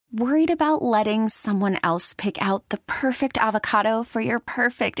Worried about letting someone else pick out the perfect avocado for your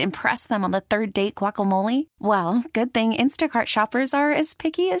perfect impress them on the third date guacamole? Well, good thing Instacart shoppers are as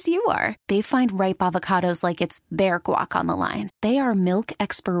picky as you are. They find ripe avocados like it's their guac on the line. They are milk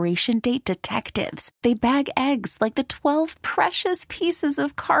expiration date detectives. They bag eggs like the 12 precious pieces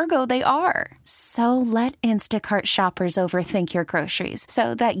of cargo they are. So let Instacart shoppers overthink your groceries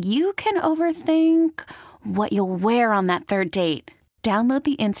so that you can overthink what you'll wear on that third date. Download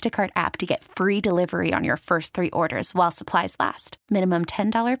the Instacart app to get free delivery on your first 3 orders while supplies last. Minimum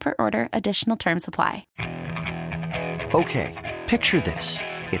 $10 per order. Additional terms apply. Okay, picture this.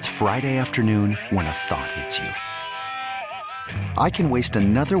 It's Friday afternoon when a thought hits you. I can waste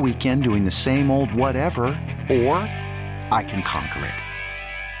another weekend doing the same old whatever, or I can conquer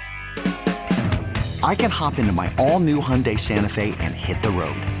it. I can hop into my all-new Hyundai Santa Fe and hit the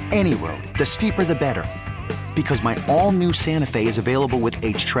road. Any road. The steeper, the better. Because my all-new Santa Fe is available with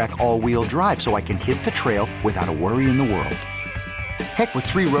H-Track all-wheel drive, so I can hit the trail without a worry in the world. Heck, with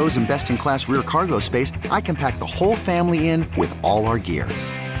 3 rows and best-in-class rear cargo space, I can pack the whole family in with all our gear.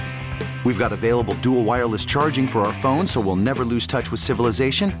 We've got available dual wireless charging for our phones, so we'll never lose touch with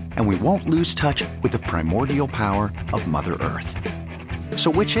civilization, and we won't lose touch with the primordial power of Mother Earth.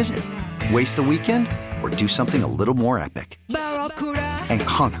 So which is it? Waste the weekend or do something a little more epic? And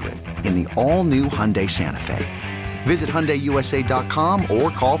conquer it in the all-new Hyundai Santa Fe. Visit HyundaiUSA.com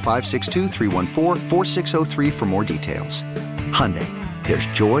or call 562-314-4603 for more details. Hyundai, there's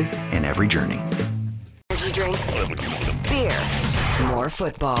joy in every journey. Energy drinks, beer, more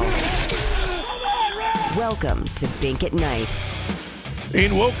football. Welcome to Bink at Night.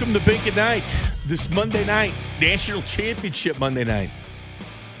 And welcome to Bink at Night. This Monday night, National Championship Monday night.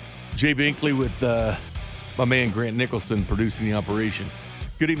 Jay Binkley with my man Grant Nicholson producing the operation.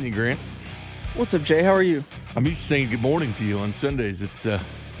 Good evening, Grant. What's up, Jay? How are you? I'm used to saying good morning to you on Sundays. It's kind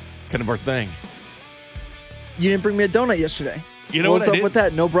of our thing. You didn't bring me a donut yesterday. You know What's what up with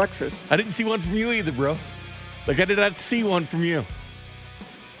that? No breakfast. I didn't see one from you either, bro. Like, I did not see one from you.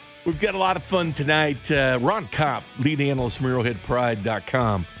 We've got a lot of fun tonight. Ron Kopp, lead analyst from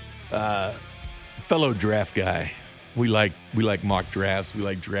ArrowheadPride.com. Fellow draft guy. We like mock drafts. We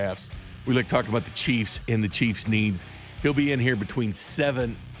like drafts. We like talking about the Chiefs and the Chiefs' needs. He'll be in here between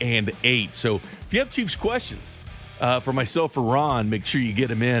 7 and 8. So if you have Chiefs questions for myself or Ron, make sure you get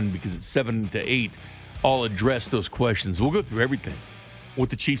them in because it's 7 to 8. I'll address those questions. We'll go through everything.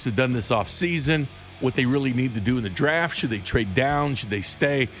 What the Chiefs have done this offseason, what they really need to do in the draft. Should they trade down? Should they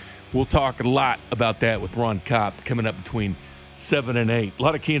stay? We'll talk a lot about that with Ron Kopp coming up between 7 and 8. A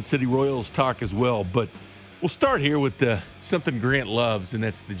lot of Kansas City Royals talk as well, but we'll start here with something Grant loves, and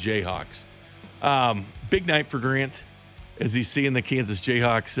that's the Jayhawks. Big night for Grant as he's seeing the Kansas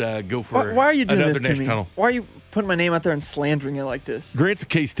Jayhawks go for why are you doing another this to me? title. Why are you putting my name out there and slandering it like this? Grant's a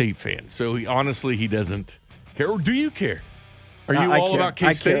K-State fan, so he doesn't care. Or do you care? Are you all about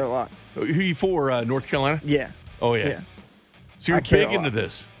K-State? I care a lot. Who are you for, North Carolina? Yeah. Oh, yeah. So you're big into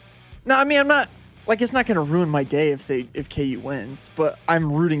this. No, I mean, I'm not. Like, it's not going to ruin my day if KU wins, but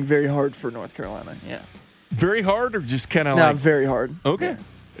I'm rooting very hard for North Carolina, yeah. Very hard or just kind of like? No, very hard. Okay.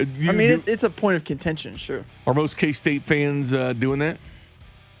 Yeah. It's a point of contention, sure. Are most K-State fans doing that?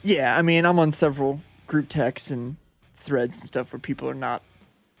 Yeah, I mean, I'm on several group texts and threads and stuff where people are not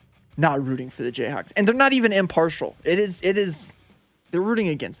rooting for the Jayhawks. And they're not even impartial. It is they're rooting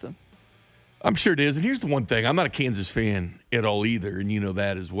against them. I'm sure it is. And here's the one thing. I'm not a Kansas fan at all either, and you know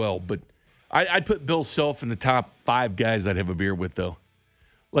that as well. But I'd put Bill Self in the top 5 guys I'd have a beer with, though.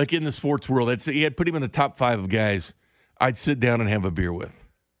 Like in the sports world, I'd put him in the top 5 of guys I'd sit down and have a beer with.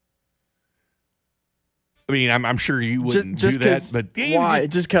 I mean, I'm sure you wouldn't do that, but yeah, why?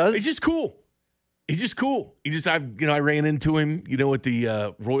 Just because? It's just cool. He's just cool. I ran into him, at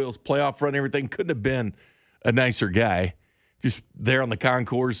the Royals playoff run and everything. Couldn't have been a nicer guy. Just there on the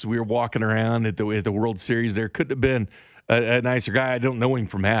concourse, we were walking around at the World Series. There couldn't have been a nicer guy. I don't know him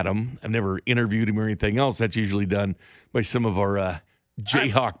from Adam. I've never interviewed him or anything else. That's usually done by some of our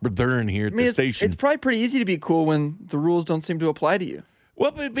Jayhawk brethren here at the station. It's probably pretty easy to be cool when the rules don't seem to apply to you.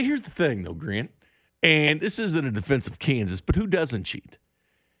 Well, but here's the thing, though, Grant. And this isn't a defense of Kansas, but who doesn't cheat?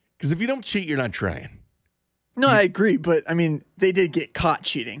 Because if you don't cheat, you're not trying. No, I agree, but I mean, they did get caught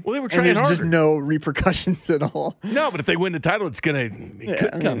cheating. Well, they were trying and there's harder. Just no repercussions at all. No, but if they win the title, it could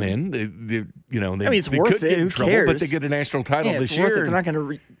come in. It's worth it. Who cares? But they get a national title this year. Worth it. They're not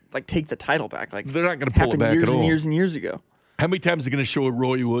going to take the title back. Like they're not going to pull it back years at all. and years and years ago. How many times are they going to show a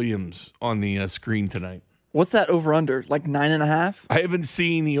Roy Williams on the screen tonight? What's that over-under? Like 9.5? I haven't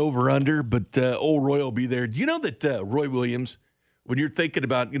seen the over-under, but old Roy will be there. Do you know that Roy Williams, when you're thinking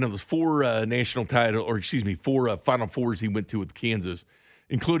about, those 4 national title, or excuse me, 4 Final Fours he went to with Kansas,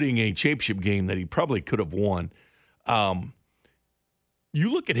 including a championship game that he probably could have won. You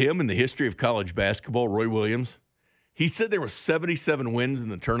look at him in the history of college basketball, Roy Williams, he said there were 77 wins in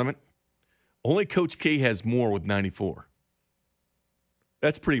the tournament. Only Coach K has more with 94.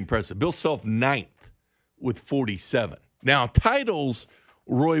 That's pretty impressive. Bill Self, 9th with 47. Now, titles,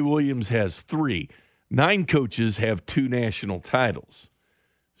 Roy Williams has 3. 9 coaches have 2 national titles.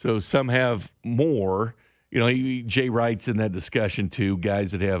 So some have more. You know, Jay Wright's in that discussion too,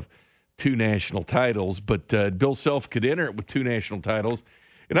 guys that have 2 national titles. But Bill Self could enter it with 2 national titles.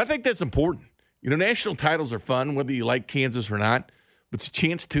 And I think that's important. You know, national titles are fun, whether you like Kansas or not. But it's a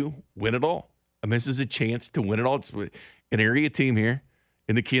chance to win it all. I mean, this is a chance to win it all. It's an area team here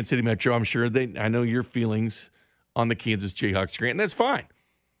in the Kansas City Metro. I'm sure I know your feelings on the Kansas Jayhawks, Grant, and that's fine.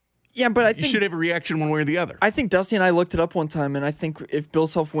 Yeah, but I think you should have a reaction one way or the other. I think Dusty and I looked it up one time, and I think if Bill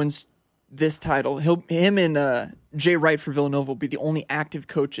Self wins this title, him and Jay Wright for Villanova will be the only active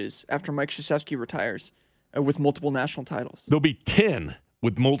coaches after Mike Krzyzewski retires with multiple national titles. There'll be 10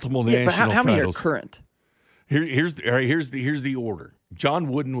 with multiple national but titles. How many are current? Here's the order. John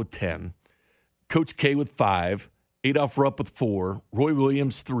Wooden with 10, Coach K with 5, Adolph Rupp with 4, Roy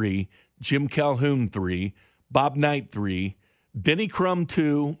Williams 3, Jim Calhoun 3, Bob Knight 3, Denny Crum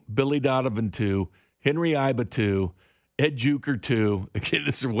 2, Billy Donovan 2, Henry Iba 2, Ed Juker 2. Again,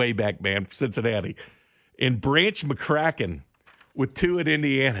 this is way back, man, Cincinnati. And Branch McCracken with 2 at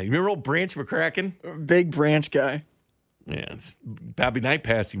Indiana. You remember old Branch McCracken? Big Branch guy. Yeah, Bobby Knight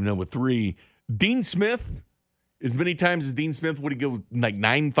passed him with 3. Dean Smith, as many times as Dean Smith, would he go like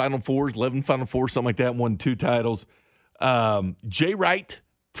 9 Final Fours, 11 Final Fours, something like that, won 2 titles. Jay Wright,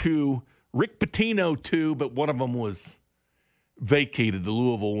 2. Rick Pitino, 2, but one of them was vacated. The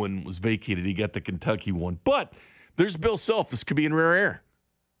Louisville one was vacated. He got the Kentucky one. But there's Bill Self. This could be in rare air.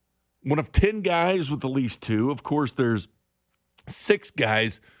 One of 10 guys with at least 2. Of course, there's 6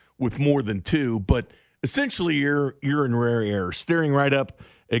 guys with more than 2, but essentially you're in rare air, staring right up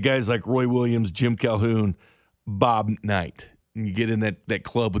at guys like Roy Williams, Jim Calhoun, Bob Knight. And you get in that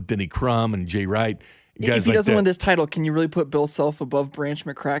club with Denny Crum and Jay Wright. If he doesn't win this title, can you really put Bill Self above Branch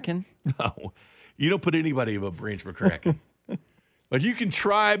McCracken? No. You don't put anybody above Branch McCracken. Like, you can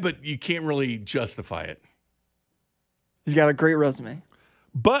try, but you can't really justify it. He's got a great resume.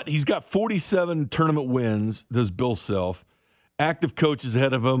 But he's got 47 tournament wins, does Bill Self. Active coaches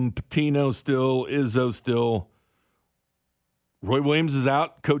ahead of him. Pitino still, Izzo still. Roy Williams is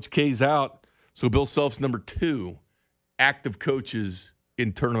out. Coach K's out. So Bill Self's number 2 active coaches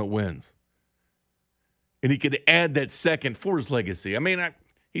in tournament wins. And he could add that second for his legacy. I mean,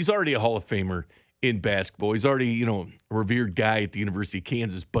 he's already a Hall of Famer in basketball. He's already, a revered guy at the University of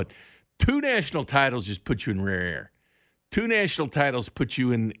Kansas. But 2 national titles just put you in rare air. 2 national titles put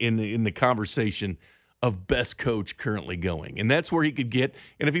you in the conversation of best coach currently going. And that's where he could get.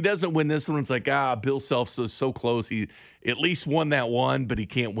 And if he doesn't win this one, it's like, Bill Self's so close. He at least won that one, but he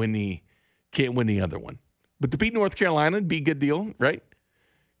can't win the other one. But to beat North Carolina would be a good deal, right?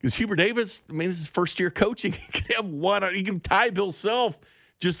 Because Hubert Davis, I mean, this is his first year coaching. He could have one. He can tie Bill Self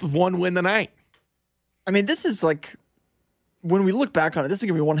just with 1 win tonight. I mean, this is like, when we look back on it, this is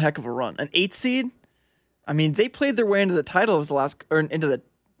going to be one heck of a run. An 8th seed? I mean, they played their way into the title into the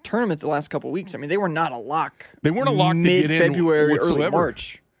tournament the last couple of weeks. I mean, they were not a lock. They weren't a lock to get in mid-February, whatsoever. early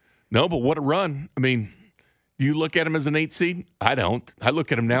March. No, but what a run. I mean, do you look at them as an 8 seed? I don't. I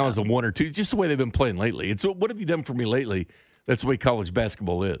look at them now as a 1 or 2, just the way they've been playing lately. It's what have you done for me lately? That's the way college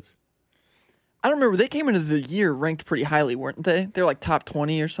basketball is. I don't remember. They came into the year ranked pretty highly, weren't they? They're like top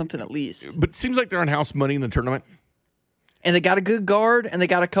 20 or something at least. But it seems like they're on house money in the tournament. And they got a good guard, and they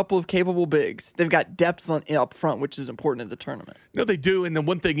got a couple of capable bigs. They've got depth up front, which is important in the tournament. No, they do. And the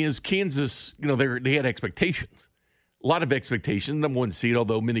one thing is Kansas, they had expectations. A lot of expectations. Number 1 seed,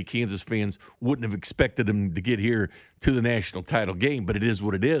 although many Kansas fans wouldn't have expected them to get here to the national title game. But it is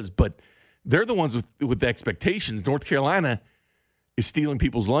what it is. But they're the ones with expectations. North Carolina is stealing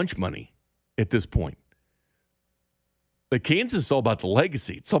people's lunch money at this point. But Kansas is all about the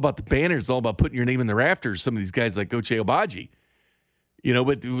legacy. It's all about the banners. It's all about putting your name in the rafters. Some of these guys like Ochai Agbaji.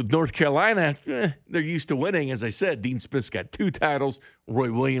 But with North Carolina, they're used to winning. As I said, Dean Smith's got 2 titles.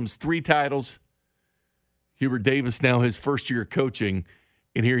 Roy Williams, 3 titles. Hubert Davis now his first year coaching,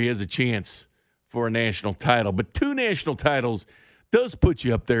 and here he has a chance for a national title. But 2 national titles does put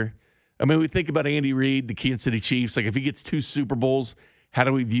you up there. I mean, we think about Andy Reid, the Kansas City Chiefs. Like, if he gets 2 Super Bowls, how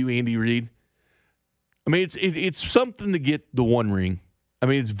do we view Andy Reid? I mean, it's something to get the 1 ring. I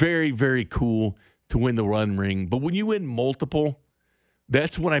mean, it's very, very cool to win the 1 ring. But when you win multiple,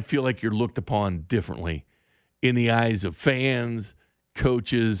 that's when I feel like you're looked upon differently in the eyes of fans,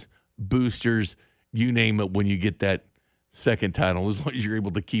 coaches, boosters, you name it, when you get that second title, as long as you're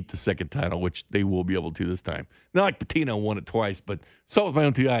able to keep the second title, which they will be able to this time. Not like Patino won it twice, but saw with my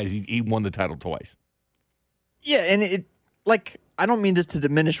own two eyes, he won the title twice. Yeah, and I don't mean this to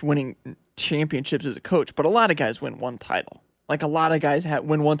diminish winning championships as a coach, but a lot of guys win one title. Like, a lot of guys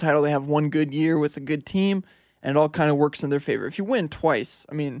win one title, they have one good year with a good team, and it all kind of works in their favor. If you win twice,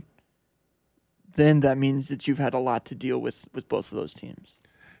 I mean, then that means that you've had a lot to deal with both of those teams.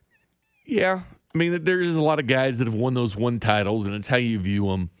 Yeah. I mean, there's a lot of guys that have won those one titles, and it's how you view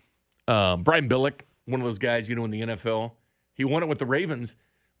them. Brian Billick, one of those guys, in the NFL, he won it with the Ravens,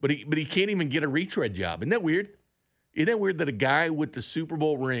 but he can't even get a retread job. Isn't that weird? Isn't that weird that a guy with the Super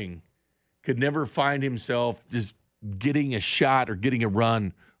Bowl ring could never find himself just getting a shot or getting a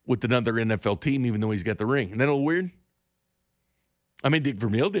run with another NFL team, even though he's got the ring? Isn't that a little weird? I mean, Dick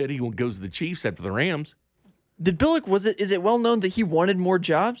Vermeil did. He goes to the Chiefs after the Rams. Did Billick, is it well known that he wanted more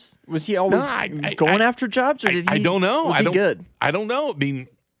jobs? Was he always going after jobs, or did he? I don't know. Was he good? I don't know. I mean,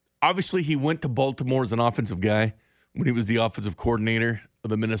 obviously he went to Baltimore as an offensive guy when he was the offensive coordinator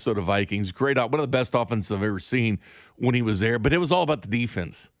of the Minnesota Vikings. Great, one of the best offenses I've ever seen when he was there. But it was all about the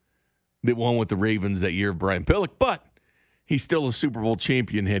defense that won with the Ravens that year of Brian Billick. But he's still a Super Bowl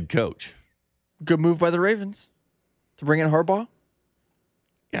champion head coach. Good move by the Ravens to bring in Harbaugh.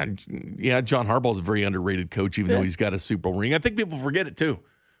 Yeah, John Harbaugh's a very underrated coach, even though he's got a Super Bowl ring. I think people forget it, too,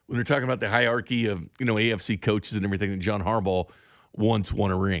 when they're talking about the hierarchy of, AFC coaches and everything, that John Harbaugh once won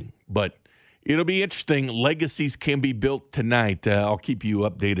a ring. But it'll be interesting. Legacies can be built tonight. I'll keep you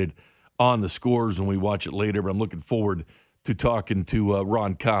updated on the scores when we watch it later, but I'm looking forward to talking to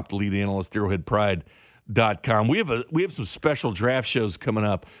Ron Kopp, the lead analyst, arrowheadpride.com. We have some special draft shows coming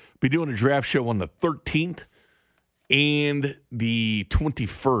up. Be doing a draft show on the 13th. And the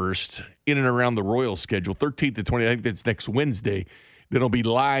 21st, in and around the Royals schedule, 13th to 20th, I think that's next Wednesday. Then I'll be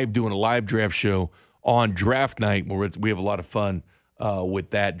doing a live draft show on draft night, where we have a lot of fun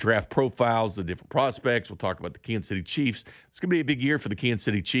with that. Draft profiles, the different prospects. We'll talk about the Kansas City Chiefs. It's going to be a big year for the Kansas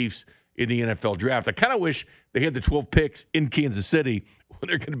City Chiefs in the NFL draft. I kind of wish they had the 12 picks in Kansas City when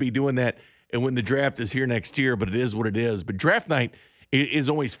they're going to be doing that and when the draft is here next year, but it is what it is. But draft night is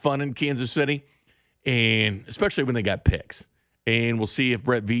always fun in Kansas City, and especially when they got picks. And we'll see if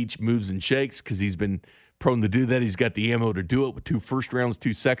Brett Veach moves and shakes, because he's been prone to do that. He's got the ammo to do it with 2 first rounds,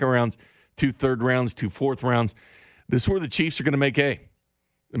 2 second rounds, 2 third rounds, 2 fourth rounds. This is where the Chiefs are going to make hay.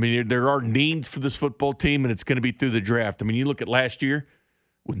 I mean, there are needs for this football team, and it's going to be through the draft. I mean, you look at last year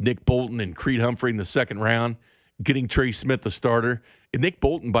with Nick Bolton and Creed Humphrey in the second round, getting Trey Smith the starter. And Nick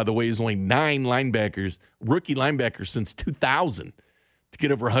Bolton, by the way, is only 9 linebackers, rookie linebackers since 2000. To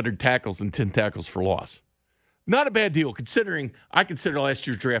get over 100 tackles and 10 tackles for loss. Not a bad deal, considering I consider last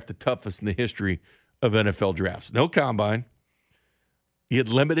year's draft the toughest in the history of NFL drafts. No combine. You had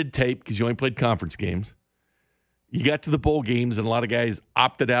limited tape because you only played conference games. You got to the bowl games, and a lot of guys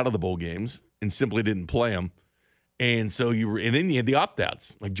opted out of the bowl games and simply didn't play them. And so and then you had the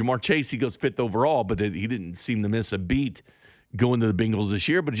opt-outs. Like Jamar Chase, he goes 5th overall, but he didn't seem to miss a beat going to the Bengals this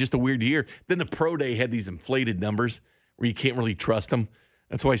year, but it's just a weird year. Then the pro day had these inflated numbers where you can't really trust them.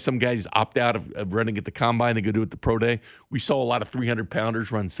 That's why some guys opt out of running at the combine. They go do it the pro day. We saw a lot of 300-pounders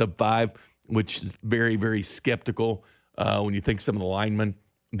run sub-5, which is very, very skeptical when you think some of the linemen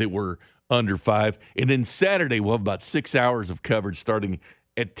that were under 5. And then Saturday, we'll have about 6 hours of coverage starting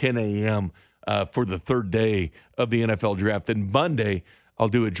at 10 a.m. For the third day of the NFL draft. Then Monday, I'll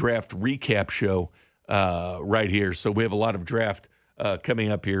do a draft recap show right here. So we have a lot of draft coming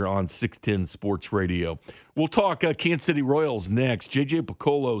up here on 610 Sports Radio. We'll talk Kansas City Royals next. J.J.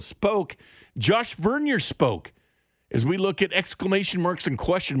 Piccolo spoke. Josh Vernier spoke as we look at exclamation marks and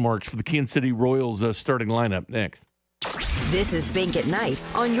question marks for the Kansas City Royals starting lineup next. This is Bink at Night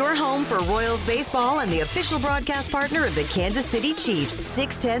on your home for Royals baseball and the official broadcast partner of the Kansas City Chiefs,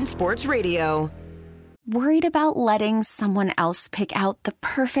 610 Sports Radio. Worried about letting someone else pick out the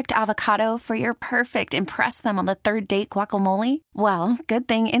perfect avocado for your perfect impress them on the third date guacamole? Well, good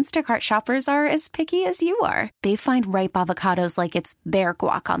thing Instacart shoppers are as picky as you are. They find ripe avocados like it's their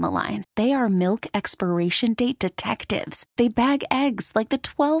guac on the line. They are milk expiration date detectives. They bag eggs like the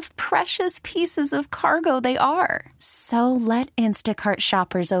 12 precious pieces of cargo they are. So let Instacart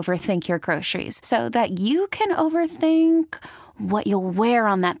shoppers overthink your groceries so that you can overthink what you'll wear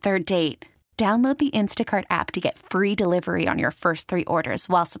on that third date. Download the Instacart app to get free delivery on your first 3 orders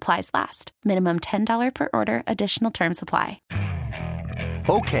while supplies last. Minimum $10 per order. Additional terms apply.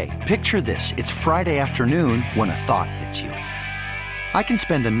 Okay, picture this. It's Friday afternoon when a thought hits you. I can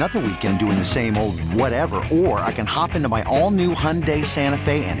spend another weekend doing the same old whatever, or I can hop into my all-new Hyundai Santa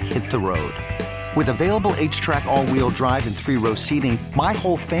Fe and hit the road. With available H-Track all-wheel drive and 3-row seating, my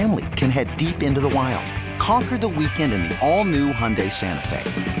whole family can head deep into the wild. Conquer the weekend in the all-new Hyundai Santa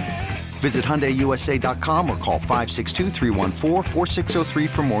Fe. Visit HyundaiUSA.com or call 562-314-4603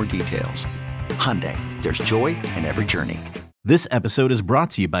 for more details. Hyundai, there's joy in every journey. This episode is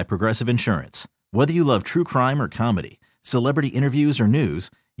brought to you by Progressive Insurance. Whether you love true crime or comedy, celebrity interviews or news,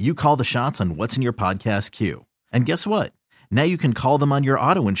 you call the shots on what's in your podcast queue. And guess what? Now you can call them on your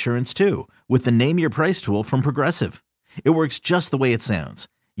auto insurance too with the Name Your Price tool from Progressive. It works just the way it sounds.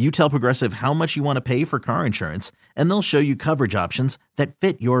 You tell Progressive how much you want to pay for car insurance, and they'll show you coverage options that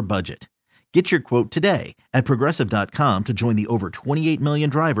fit your budget. Get your quote today at Progressive.com to join the over 28 million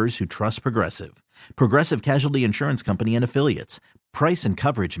drivers who trust Progressive. Progressive Casualty Insurance Company and Affiliates. Price and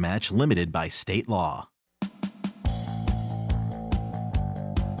coverage match limited by state law.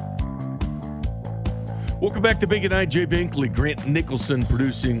 Welcome back to Bink and I, Jay Binkley, Grant Nicholson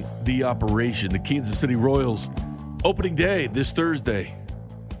producing the operation. The Kansas City Royals opening day this Thursday.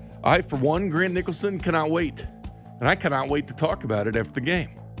 I, for one, Grant Nicholson, cannot wait. And I cannot wait to talk about it after the game.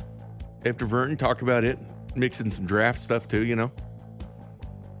 After Vernon, talk about it. Mix in some draft stuff too, you know.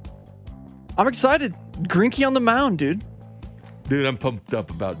 I'm excited. Greinke on the mound, dude. Dude, I'm pumped up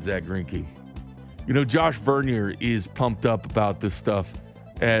about Zach Greinke. You know, Josh Vernier is pumped up about this stuff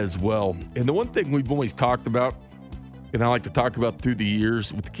as well. And the one thing we've always talked about, and I like to talk about through the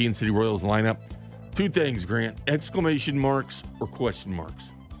years with the Kansas City Royals lineup, two things, Grant. Exclamation marks or question marks.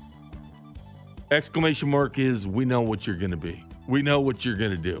 Exclamation mark is, we know what you're going to be. We know what you're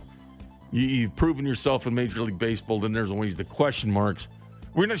going to do. You've proven yourself in Major League Baseball. Then there's always the question marks.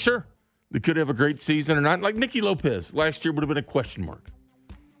 We're not sure. They could have a great season or not. Like Nicky Lopez last year would have been a question mark.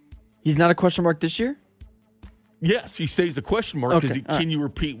 He's not a question mark this year? Yes, he stays a question mark because Okay, can you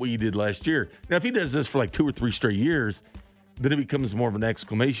repeat what you did last year? Now, if he does this for like 2 or 3 straight years, then it becomes more of an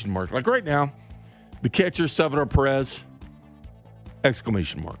exclamation mark. Like right now, the catcher, Salvador Perez,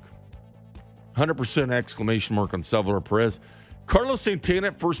 exclamation mark. 100% exclamation mark on Salvador Perez. Carlos Santana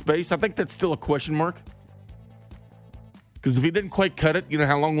at first base, I think that's still a question mark. Because if he didn't quite cut it, you know,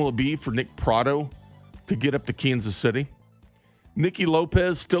 how long will it be for Nick Prado to get up to Kansas City? Nicky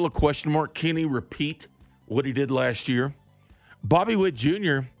Lopez, still a question mark. Can he repeat what he did last year? Bobby Witt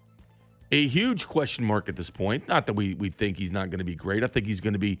Jr., a huge question mark at this point. Not that we think he's not going to be great. I think he's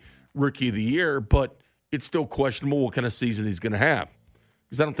going to be Rookie of the Year, but it's still questionable what kind of season he's going to have.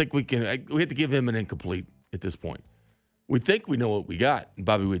 Because I don't think we have to give him an incomplete at this point. We think we know what we got in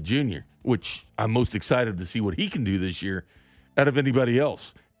Bobby Witt Jr., which I'm most excited to see what he can do this year out of anybody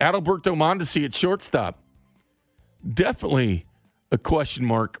else. Adalberto Mondesi at shortstop. Definitely a question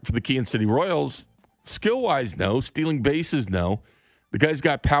mark for the Kansas City Royals. Skill-wise, no. Stealing bases, no. The guy's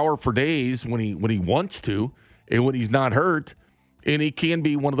got power for days when he wants to and when he's not hurt, and he can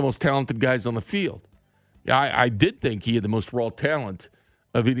be one of the most talented guys on the field. I did think he had the most raw talent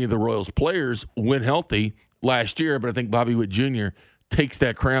of any of the Royals players when healthy last year, but I think Bobby Witt Jr. takes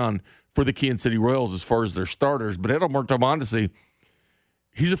that crown for the Kansas City Royals as far as their starters. But Adalberto Mondesi,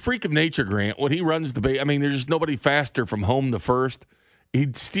 he's a freak of nature, Grant. When he runs the base, I mean, there's just nobody faster from home to first. He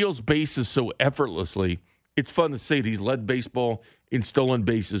steals bases so effortlessly. It's fun to see it. He's led baseball in stolen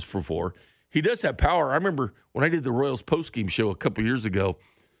bases for 4. He does have power. I remember when I did the Royals postgame show a couple years ago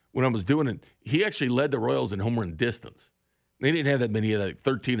when I was doing it, he actually led the Royals in home run distance. They didn't have that many, like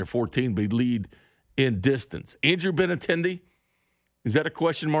 13 or 14, but he'd lead in distance. Andrew Benintendi, is that a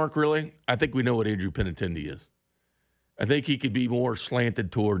question mark, really? I think we know what Andrew Benintendi is. I think he could be more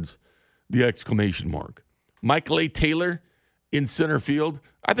slanted towards the exclamation mark. Michael A. Taylor in center field,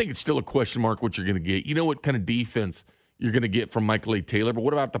 I think it's still a question mark what you're going to get. You know what kind of defense you're going to get from Michael A. Taylor, but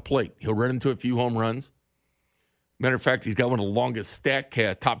what about the plate? He'll run into a few home runs. Matter of fact, he's got one of the longest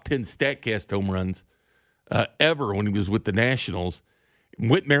top 10 StatCast home runs ever when he was with the Nationals.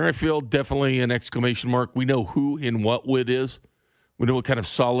 Whit Merrifield, definitely an exclamation mark. We know who and what Whit is. We know what kind of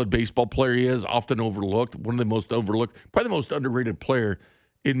solid baseball player he is, often overlooked, one of the most overlooked, probably the most underrated player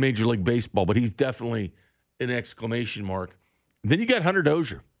in Major League Baseball, but he's definitely an exclamation mark. And then you got Hunter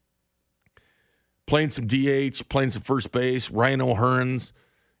Dozier playing some DH, playing some first base. Ryan O'Hearns,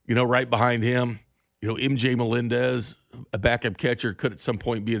 right behind him. MJ Melendez, a backup catcher, could at some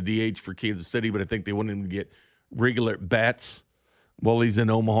point be a DH for Kansas City, but I think they wanted him to get regular bats while he's in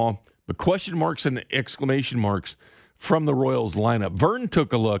Omaha. But question marks and exclamation marks from the Royals lineup. Vern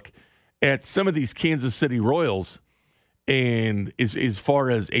took a look at some of these Kansas City Royals, and as far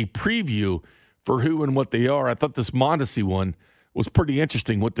as a preview for who and what they are, I thought this Mondesi one was pretty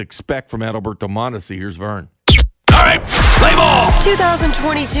interesting, what to expect from Adalberto Mondesi. Here's Vern. All right, play ball!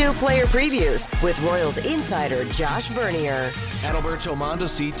 2022 player previews with Royals insider Josh Vernier. Adalberto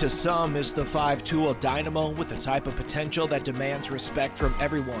Mondesi to some is the 5-tool dynamo with the type of potential that demands respect from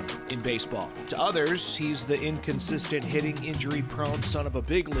everyone in baseball. To others, he's the inconsistent hitting, injury-prone son of a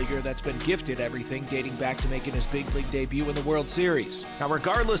big leaguer that's been gifted everything dating back to making his big league debut in the World Series. Now,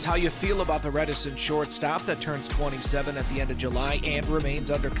 regardless how you feel about the reticent shortstop that turns 27 at the end of July and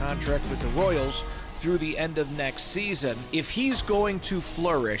remains under contract with the Royals through the end of next season, if he's going to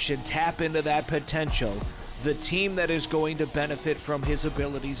flourish and tap into that potential, the team that is going to benefit from his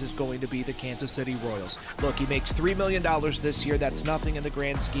abilities is going to be the Kansas City Royals. Look, he makes $3 million this year. That's nothing in the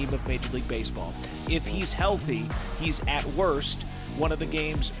grand scheme of Major League Baseball. If he's healthy, he's at worst one of the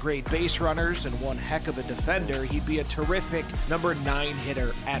game's great base runners and one heck of a defender. He'd be a terrific number 9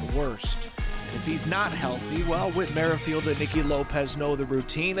 hitter at worst. If he's not healthy, well, Whit Merrifield and Nicky Lopez know the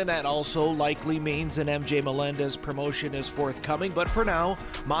routine, and that also likely means an MJ Melendez promotion is forthcoming. But for now,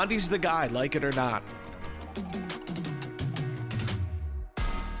 Monty's the guy, like it or not.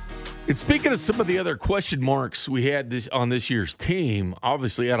 And speaking of some of the other question marks we had on this year's team,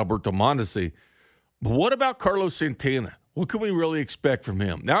 obviously Adalberto Mondesi, but what about Carlos Santana? What can we really expect from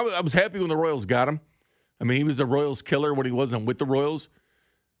him? Now, I was happy when the Royals got him. I mean, he was a Royals killer when he wasn't with the Royals.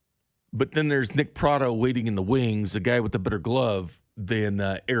 But then there's Nick Prado waiting in the wings, a guy with a better glove than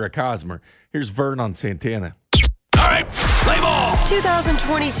Eric Hosmer. Here's Vern on Santana. All right, play ball!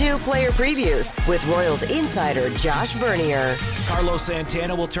 2022 player previews with Royals insider Josh Vernier. Carlos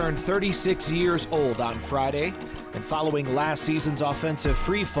Santana will turn 36 years old on Friday. And following last season's offensive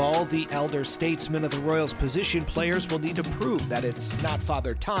freefall, the elder statesman of the Royals position players will need to prove that it's not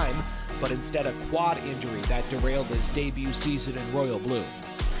Father Time, but instead a quad injury that derailed his debut season in Royal Blue.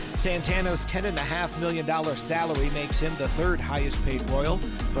 Santana's $10.5 million salary makes him the third highest paid Royal,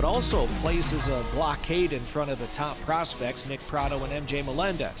 but also places a blockade in front of the top prospects, Nick Prado and MJ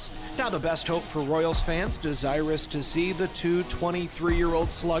Melendez. Now the best hope for Royals fans desirous to see the two 23-year-old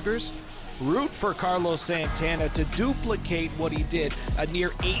sluggers root for Carlos Santana to duplicate what he did, a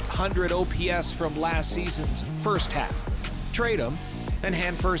near 800 OPS from last season's first half. Trade him and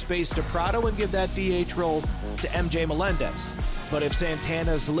hand first base to Prado and give that DH role to MJ Melendez. But if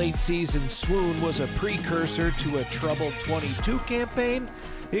Santana's late season swoon was a precursor to a troubled 22 campaign,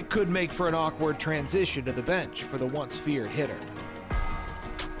 it could make for an awkward transition to the bench for the once feared hitter.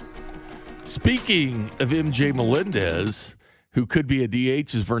 Speaking of MJ Melendez, who could be a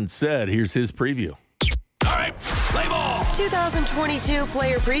DH, as Vern said, here's his preview. All right, play ball! 2022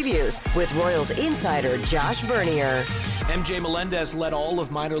 player previews with Royals insider Josh Vernier. MJ Melendez led all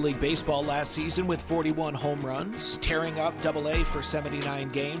of minor league baseball last season with 41 home runs, tearing up AA for 79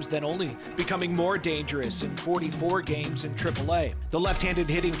 games, then only becoming more dangerous in 44 games in AAA. The left-handed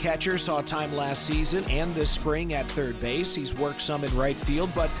hitting catcher saw time last season and this spring at third base. He's worked some in right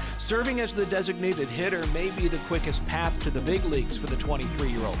field, but serving as the designated hitter may be the quickest path to the big leagues for the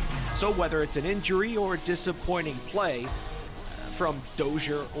 23-year-old. So whether it's an injury or disappointing play, from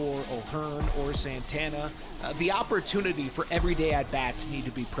Dozier or O'Hearn or Santana, the opportunity for everyday at-bats need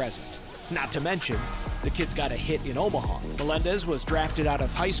to be present. Not to mention, the kid's got a hit in Omaha. Melendez was drafted out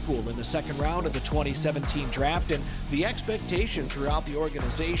of high school in the second round of the 2017 draft, and the expectation throughout the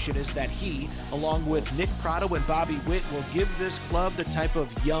organization is that he, along with Nick Prado and Bobby Witt, will give this club the type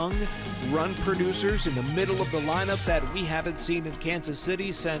of young run producers in the middle of the lineup that we haven't seen in Kansas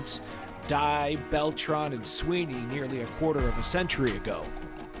City since Dye, Beltran, and Sweeney nearly a quarter of a century ago.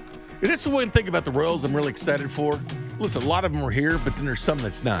 And that's the one thing about the Royals I'm really excited for. Listen, a lot of them are here, but then there's some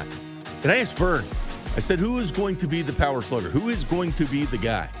that's not. And I asked Vern, I said, who is going to be the power slugger? Who is going to be the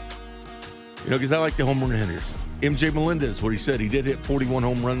guy? You know, because I like the home run hitters. MJ Melendez, what he said, he did hit 41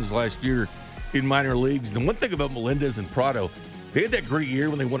 home runs last year in minor leagues. And the one thing about Melendez and Prado, they had that great year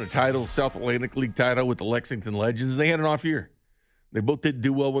when they won a title, South Atlantic League title with the Lexington Legends. They had an off year. They both didn't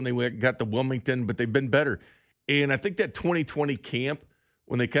do well when they got to Wilmington, but they've been better. And I think that 2020 camp,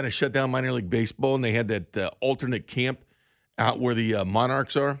 when they kind of shut down minor league baseball and they had that alternate camp out where the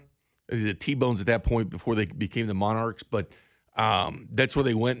Monarchs are, the T-Bones at that point before they became the Monarchs, but that's where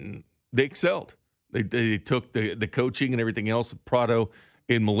they went and they excelled. They took the coaching and everything else with Prado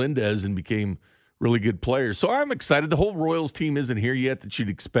and Melendez and became really good players. So I'm excited. The whole Royals team isn't here yet that you'd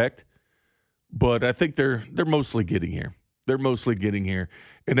expect, but I think they're mostly getting here. They're mostly getting here,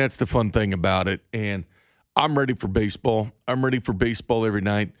 and that's the fun thing about it. And I'm ready for baseball. I'm ready for baseball every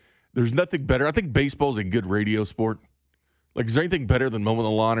night. There's nothing better. I think baseball is a good radio sport. Like, is there anything better than mowing the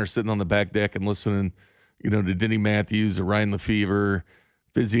lawn or sitting on the back deck and listening, to Denny Matthews or Ryan Lefevre,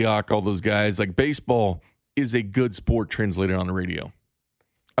 Physioc, all those guys? Like, baseball is a good sport translated on the radio.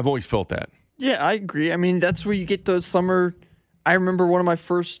 I've always felt that. Yeah, I agree. I mean, that's where you get those summer. I remember one of my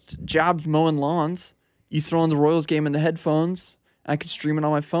first jobs mowing lawns. You throw in the Royals game in the headphones. I could stream it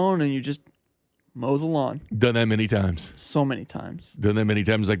on my phone, and you just mow the lawn. Done that many times. So many times. Done that many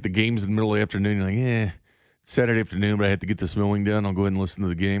times. Like the game's in the middle of the afternoon. You're like, it's Saturday afternoon, but I have to get this mowing done. I'll go ahead and listen to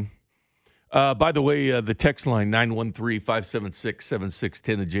the game. By the way, the text line,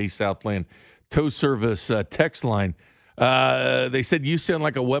 913-576-7610, the J Southland Tow Service text line. They said you sound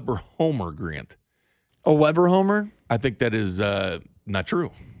like a Weber homer, Grant. A Weber homer? I think that is not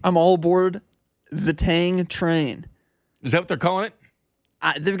true. I'm all aboard the Tang train. Is that what they're calling it?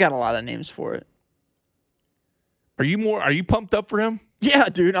 They've got a lot of names for it. Are you pumped up for him? Yeah,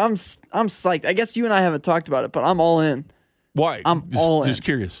 dude, I'm psyched. I guess you and I haven't talked about it, but I'm all in. Why? I'm all in. Just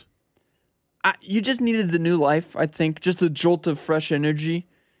curious. You just needed the new life, I think, just a jolt of fresh energy.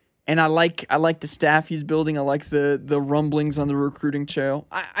 And I like the staff he's building. I like the rumblings on the recruiting trail.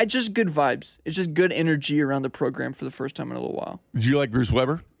 I just good vibes. It's just good energy around the program for the first time in a little while. Did you like Bruce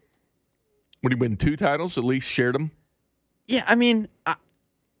Weber? Would he win 2 titles? At least shared them? Yeah, I mean,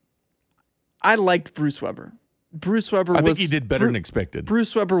 I liked Bruce Weber. Bruce Weber I think he did better than expected.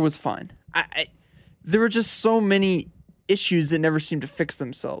 Bruce Weber was fine. There were just so many issues that never seemed to fix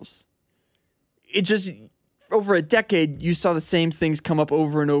themselves. It just, over a decade, you saw the same things come up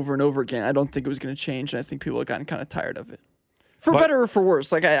over and over and over again. I don't think it was going to change, and I think people have gotten kind of tired of it. For better or for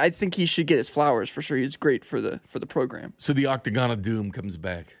worse. Like, I think he should get his flowers for sure. He's great for the program. So the Octagon of Doom comes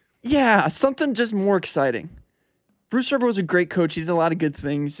back. Yeah, something just more exciting. Bruce Weber was a great coach. He did a lot of good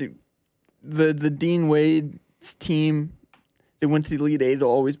things. The Dean Wade's team, they went to the Elite Eight.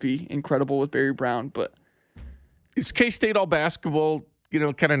 It'll always be incredible with Barry Brown. But is K-State all basketball,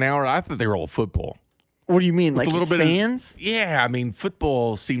 kind of now? Or I thought they were all football. What do you mean? With like a little fans? Yeah, I mean,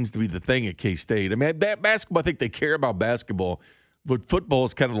 football seems to be the thing at K-State. I mean, that basketball, I think they care about basketball, but football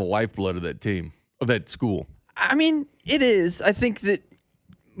is kind of the lifeblood of that team, of that school. I mean, it is. I think that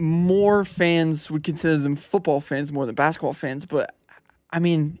more fans would consider them football fans more than basketball fans. But, I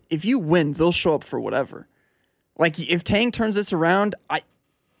mean, if you win, they'll show up for whatever. Like, if Tang turns this around,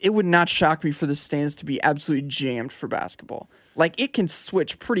 it would not shock me for the stands to be absolutely jammed for basketball. Like, it can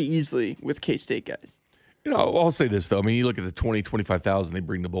switch pretty easily with K-State guys. I'll say this, though. I mean, you look at the 20, 25,000 they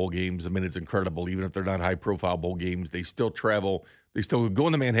bring to bowl games. I mean, it's incredible. Even if they're not high-profile bowl games, they still travel. They still go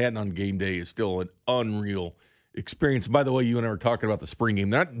into Manhattan on game day is still an unreal experience. By the way, you and I were talking about the spring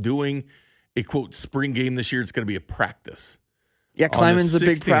game. They're not doing a, quote, spring game this year. It's going to be a practice. Yeah, Kleiman's a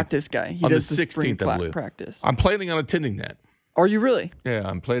big practice guy. He does the 16th, spring practice. I'm planning on attending that. Are you really? Yeah,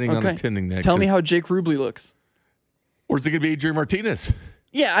 I'm planning on attending that. Tell me how Jake Rubley looks. Or is it going to be Adrian Martinez?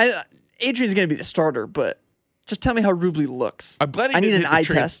 Yeah, Adrian's going to be the starter, but just tell me how Rubley looks. I'm glad I need an eye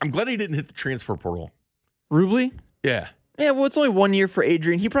test. I'm glad he didn't hit the transfer portal. Rubley? Yeah. Yeah, well, it's only 1 year for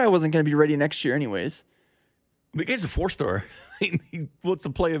Adrian. He probably wasn't going to be ready next year anyways. The guy's a 4-star. He wants to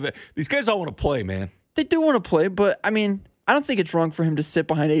play. These guys all want to play, man. They do want to play, but, I mean, I don't think it's wrong for him to sit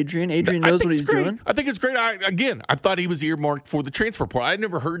behind Adrian. Adrian knows what he's doing. I think it's great. I thought he was earmarked for the transfer portal. I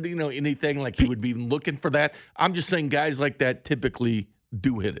never heard anything like he would be looking for that. I'm just saying guys like that typically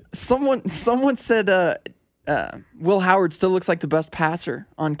do hit it. Someone said Will Howard still looks like the best passer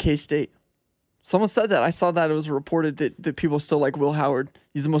on K-State. Someone said that. I saw that it was reported that people still like Will Howard.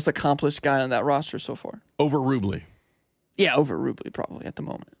 He's the most accomplished guy on that roster so far. Over Rubley. Yeah, over Rubley probably at the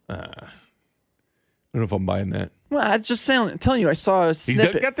moment. I don't know if I'm buying that. Well, I just telling you, I saw a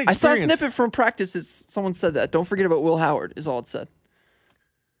snippet. I saw a snippet from practice. Someone said that. Don't forget about Will Howard. Is all it said.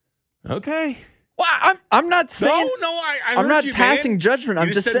 Okay. Well, I'm not saying. No. I'm not you, passing man. judgment.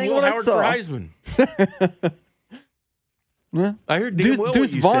 I'm just saying Will what Howard I saw. For Heisman. Yeah. I heard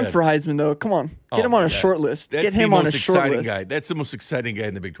Deuce Vaughn for Heisman though. Come on, get him on a short list. Get him on a short list. Guy. That's the most exciting guy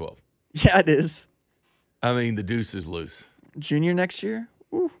in the Big 12. Yeah, it is. I mean, the Deuce is loose. Junior next year.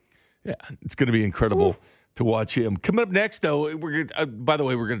 Ooh. Yeah, it's going to be incredible to watch him. Coming up next, though, by the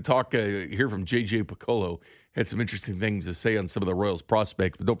way, we're going to talk hear from J.J. Piccolo. Had some interesting things to say on some of the Royals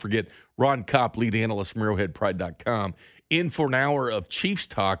prospects. But don't forget, Ron Kopp, lead analyst from ArrowheadPride.com, in for an hour of Chiefs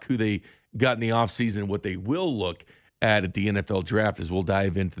talk, who they got in the offseason, what they will look at the NFL draft, as we'll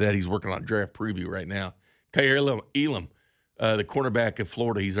dive into that. He's working on a draft preview right now. Kyer Elam, the cornerback of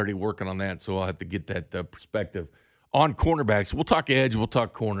Florida, he's already working on that, so I'll have to get that perspective on cornerbacks. We'll talk edge, we'll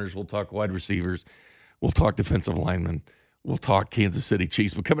talk corners, we'll talk wide receivers, we'll talk defensive linemen, we'll talk Kansas City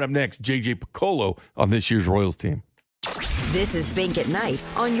Chiefs. But coming up next, J.J. Piccolo on this year's Royals team. This is Bink at Night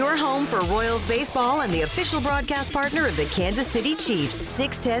on your home for Royals baseball and the official broadcast partner of the Kansas City Chiefs,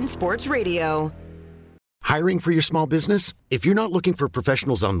 610 Sports Radio. Hiring for your small business? If you're not looking for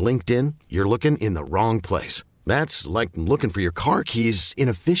professionals on LinkedIn, you're looking in the wrong place. That's like looking for your car keys in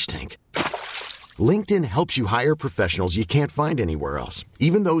a fish tank. LinkedIn helps you hire professionals you can't find anywhere else,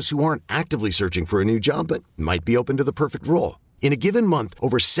 even those who aren't actively searching for a new job but might be open to the perfect role. In a given month,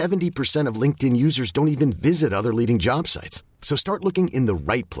 over 70% of LinkedIn users don't even visit other leading job sites. So start looking in the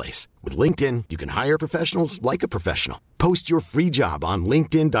right place. With LinkedIn, you can hire professionals like a professional. Post your free job on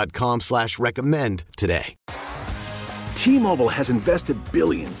linkedin.com/recommend today. T-Mobile has invested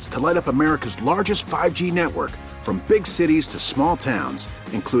billions to light up America's largest 5G network, from big cities to small towns,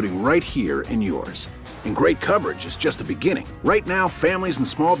 including right here in yours. And great coverage is just the beginning. Right now, families and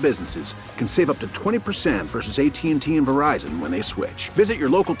small businesses can save up to 20% versus AT&T and Verizon when they switch. Visit your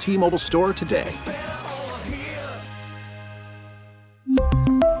local T-Mobile store today.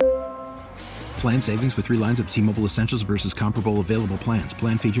 Plan savings with 3 lines of T-Mobile Essentials versus comparable available plans.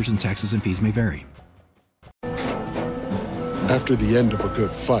 Plan features and taxes and fees may vary. After the end of a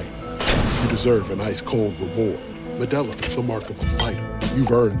good fight, you deserve an ice-cold reward. Modelo is the mark of a fighter.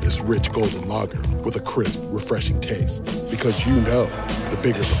 You've earned this rich golden lager with a crisp, refreshing taste. Because you know, the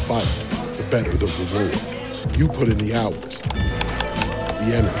bigger the fight, the better the reward. You put in the hours,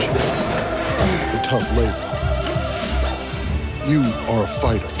 the energy, the tough labor. You are a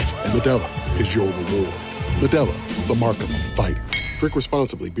fighter, and Modelo is your reward. Modelo, the mark of a fighter. Drink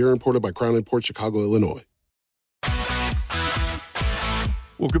responsibly. Beer imported by Crown Imports, Chicago, Illinois.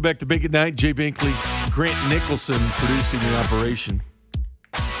 Welcome back to Bink at Night. Jay Binkley, Grant Nicholson producing the operation.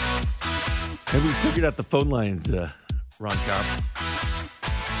 Have we figured out the phone lines, Ron Cobb?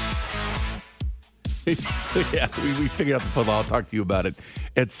 Yeah, we figured out the phone line. I'll talk to you about it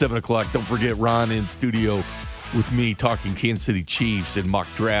at 7 o'clock. Don't forget Ron in studio with me talking Kansas City Chiefs and mock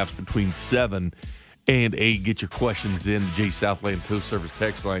drafts between 7 and 8. Get your questions in the Jay Southland Tow Service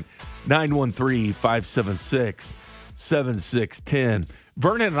text line, 913-576-7610.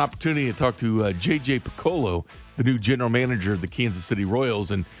 Vern had an opportunity to talk to J.J. Piccolo, the new general manager of the Kansas City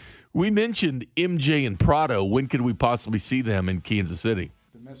Royals, and we mentioned MJ and Prado. When could we possibly see them in Kansas City?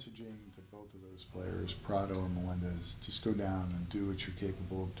 The messaging to both of those players, Prado and Melendez, just go down and do what you're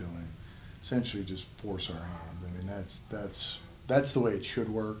capable of doing. Essentially just force our hand. I mean, that's the way it should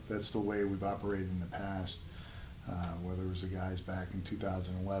work. That's the way we've operated in the past. Whether it was the guys back in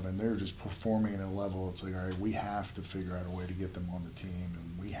 2011, they were just performing at a level. It's like, all right, we have to figure out a way to get them on the team,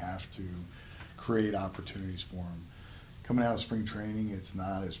 and we have to create opportunities for them. Coming out of spring training, it's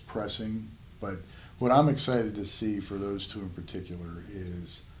not as pressing, but what I'm excited to see for those two in particular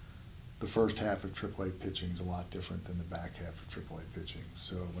is the first half of AAA pitching is a lot different than the back half of AAA pitching.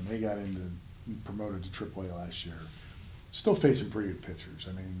 So when they got promoted to AAA last year, still facing pretty good pitchers.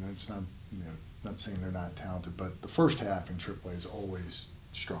 I mean, that's not, not saying they're not talented, but the first half in AAA is always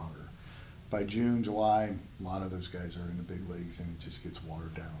stronger. By June, July, a lot of those guys are in the big leagues, and it just gets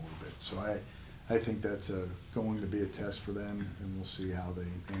watered down a little bit. So I think that's going to be a test for them, and we'll see how they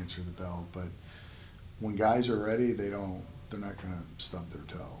answer the bell. But when guys are ready, they're not going to stub their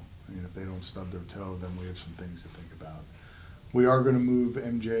toe. I mean, if they don't stub their toe, then we have some things to think about. We are going to move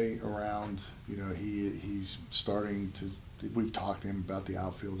MJ around. He's starting to. We've talked to him about the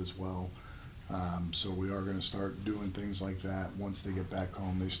outfield as well. So we are going to start doing things like that once they get back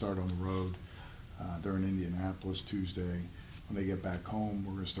home. They start on the road. They're in Indianapolis Tuesday. When they get back home,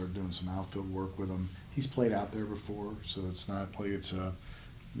 we're going to start doing some outfield work with him. He's played out there before, so it's not like it's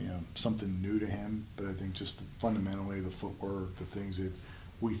something new to him. But I think just fundamentally the footwork, the things that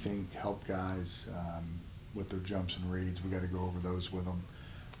we think help guys with their jumps and reads, we got to go over those with him.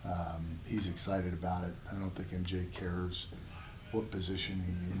 He's excited about it. I don't think MJ cares what position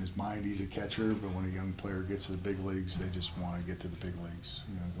in his mind he's a catcher, but when a young player gets to the big leagues, they just want to get to the big leagues.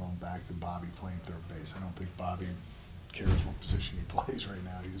 Going back to Bobby playing third base, I don't think Bobby cares what position he plays right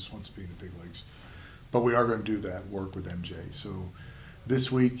now. He just wants to be in the big leagues. But we are going to do that work with MJ. So this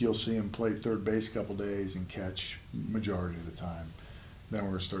week you'll see him play third base a couple days and catch majority of the time. Then we're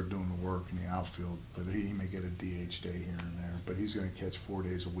going to start doing the work in the outfield. But he may get a DH day here and there. But he's going to catch 4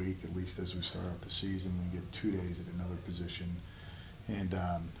 days a week, at least as we start off the season, and get 2 days at another position. And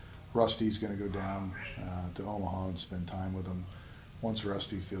Rusty's going to go down to Omaha and spend time with him. Once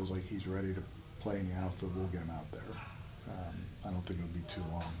Rusty feels like he's ready to play in the outfield, we'll get him out there. I don't think it'll be too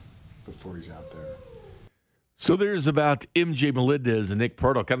long before he's out there. So there's about MJ Melendez and Nick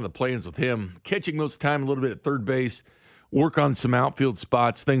Prado, kind of the plans with him. Catching most of the time a little bit at third base, work on some outfield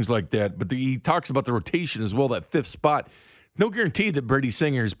spots, things like that. But he talks about the rotation as well, that fifth spot. No guarantee that Brady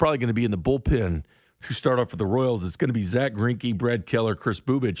Singer is probably going to be in the bullpen to start off for the Royals. It's going to be Zach Greinke, Brad Keller, Chris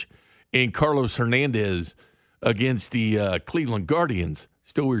Bubich, and Carlos Hernandez against the Cleveland Guardians.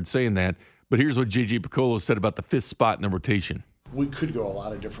 Still weird saying that, but here's what J.J. Piccolo said about the fifth spot in the rotation. We could go a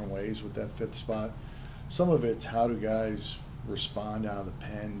lot of different ways with that fifth spot. Some of it's how do guys respond out of the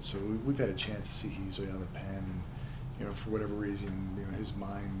pen. So we've had a chance to see Heasley out of the pen, and for whatever reason, his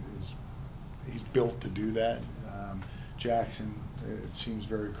mind he's built to do that. Jackson, it seems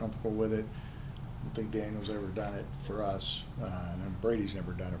very comfortable with it. I don't think Daniel's ever done it for us, and Brady's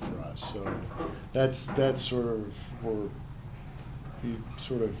never done it for us. So that's sort of where he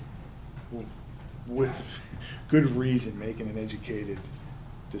sort of, with good reason, making an educated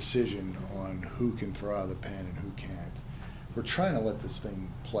decision on who can throw out of the pen and who can't. We're trying to let this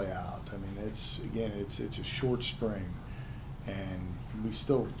thing play out. I mean, it's a short spring, and we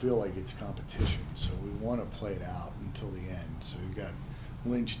still feel like it's competition. So we want to play it out until the end. So you got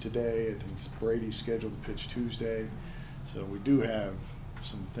Lynch today. I think Brady's scheduled to pitch Tuesday. So we do have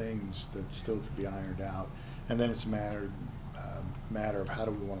some things that still could be ironed out. And then it's a matter of how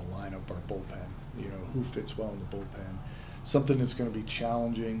do we want to line up our bullpen. Who fits well in the bullpen. Something that's going to be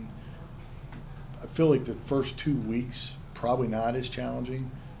challenging. I feel like the first 2 weeks probably not as challenging.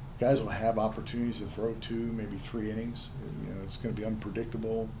 Guys will have opportunities to throw 2, maybe 3 innings. It's going to be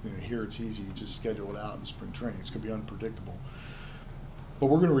unpredictable. Here it's easy. You just schedule it out in spring training. It's going to be unpredictable. But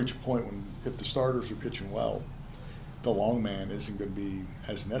we're going to reach a point when, if the starters are pitching well, the long man isn't going to be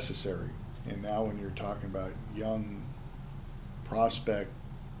as necessary. And now when you're talking about young prospect,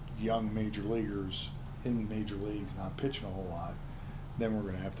 young major leaguers in major leagues not pitching a whole lot, then we're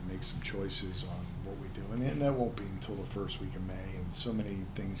going to have to make some choices on what we do. And that won't be until the first week of May, and so many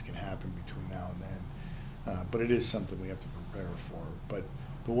things can happen between now and then. But it is something we have to prepare for. But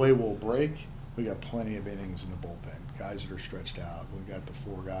the way we'll break, we got plenty of innings in the bullpen, guys that are stretched out. We got the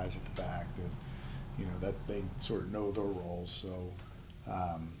 4 guys at the back that, that they sort of know their roles. So,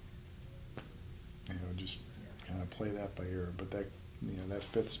 just kind of play that by ear. But that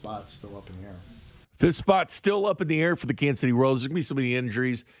 5th spot's still up in the air. 5th spot still up in the air for the Kansas City Royals. There's going to be so many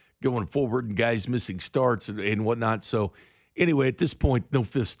injuries going forward and guys missing starts and whatnot. So, anyway, at this point, no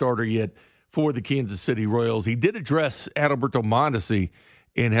 5th starter yet for the Kansas City Royals. He did address Adalberto Mondesi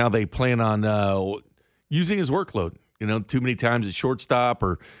and how they plan on using his workload. Too many times at shortstop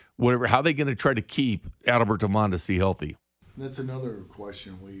or whatever. How are they going to try to keep Adalberto Mondesi healthy? That's another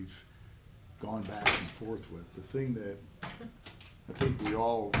question we've gone back and forth with. The thing that I think we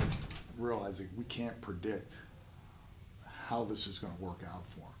all realize that we can't predict how this is going to work out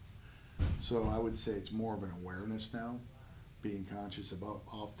for him. So I would say it's more of an awareness now, being conscious about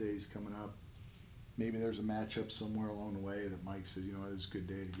off days coming up. Maybe there's a matchup somewhere along the way that Mike says, it's a good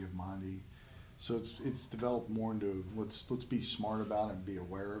day to give Mondi. So it's developed more into let's be smart about it and be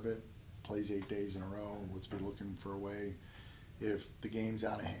aware of it. Plays 8 days in a row. Let's be looking for a way. If the game's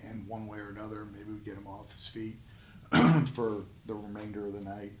out of hand one way or another, maybe we get him off his feet for the remainder of the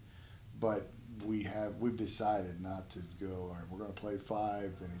night. But we've decided not to go, all right, we're going to play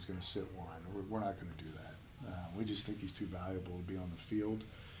 5, then he's going to sit 1. We're not going to do that. We just think he's too valuable to be on the field.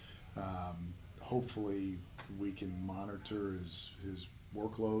 Hopefully we can monitor his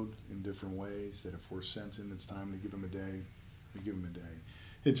workload in different ways, that if we're sensing it's time to give him a day, we give him a day.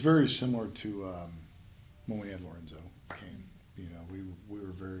 It's very similar to when we had Lorenzo Cain. We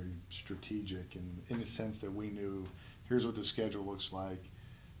were very strategic in the sense that we knew here's what the schedule looks like.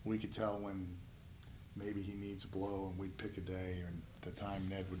 We could tell when maybe he needs a blow, and we'd pick a day, and the time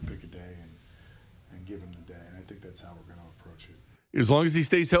Ned would pick a day and give him the day. And I think that's how we're going to approach it. As long as he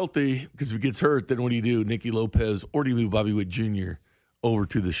stays healthy, because if he gets hurt, then what do you do? Nicky Lopez, or do you move Bobby Witt Jr. over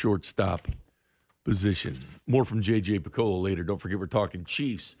to the shortstop position? More from J.J. Picola later. Don't forget we're talking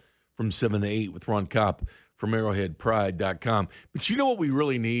Chiefs from 7 to 8 with Ron Kopp from ArrowheadPride.com. But you know what we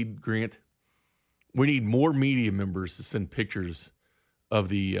really need, Grant? We need more media members to send pictures of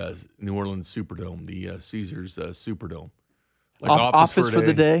the New Orleans Superdome, the Caesars Superdome. Like Office for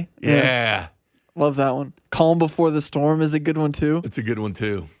the day? Yeah. Love that one. Calm Before the Storm is a good one, too. It's a good one,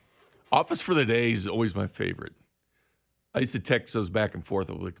 too. Office for the Day is always my favorite. I used to text those back and forth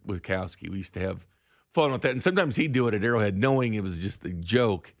with Kowski. We used to have fun with that. And sometimes he'd do it at Arrowhead knowing it was just a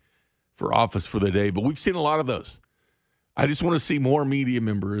joke for Office for the Day. But we've seen a lot of those. I just want to see more media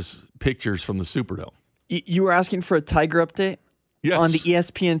members' pictures from the Superdome. You were asking for a Tiger update? Yes. On the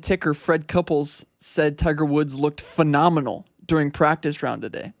ESPN ticker, Fred Couples said Tiger Woods looked phenomenal during practice round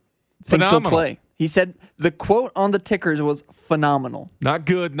today. Thinks he'll play. He said the quote on the tickers was phenomenal. Not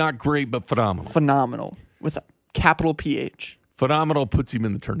good, not great, but phenomenal. Phenomenal. With a capital PH. Phenomenal puts him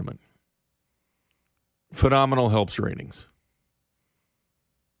in the tournament. Phenomenal helps ratings.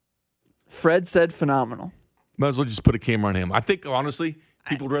 Fred said phenomenal. Might as well just put a camera on him. I think, honestly,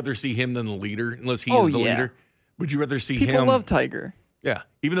 people would rather see him than the leader, unless he is the leader. Would you rather see him? People love Tiger. Yeah.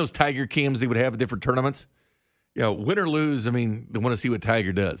 Even those Tiger cams they would have at different tournaments. Win or lose, they want to see what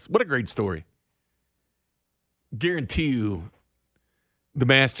Tiger does. What a great story. guarantee you the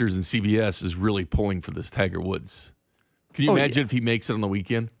Masters and CBS is really pulling for this Tiger Woods. Can you imagine if he makes it on the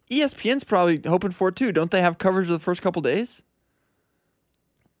weekend? ESPN's probably hoping for it too. Don't they have coverage of the first couple days?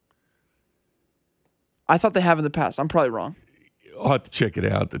 I thought they have in the past. I'm probably wrong. I'll have to check it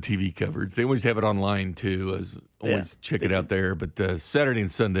out, the TV coverage. They always have it online, too. Check it out there. But Saturday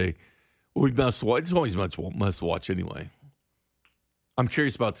and Sunday, we must watch. It's always must watch anyway. I'm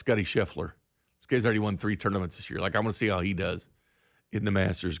curious about Scotty Scheffler. This guy's already won 3 tournaments this year. I want to see how he does in the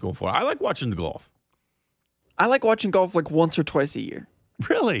Masters going forward. I like watching the golf. I like watching golf once or twice a year.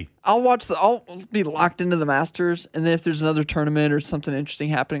 Really? I'll be locked into the Masters, and then if there's another tournament or something interesting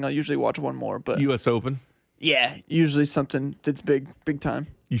happening, I'll usually watch one more. But U.S. Open? Yeah, usually something that's big time.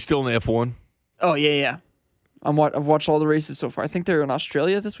 You still in the F1? Oh, yeah. I've watched all the races so far. I think they're in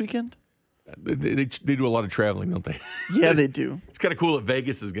Australia this weekend. They do a lot of traveling, don't they? Yeah, they do. It's kind of cool that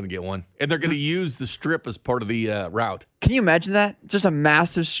Vegas is going to get one. And they're going to use the strip as part of the route. Can you imagine that? Just a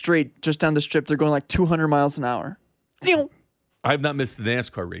massive straight just down the strip. They're going 200 miles an hour. I have not missed the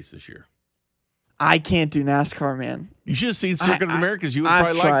NASCAR race this year. I can't do NASCAR, man. You should have seen Circuit of the Americas. You would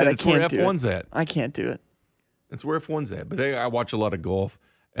probably like that. It's where F1's at. I can't do it. That's where F1's at. But I watch a lot of golf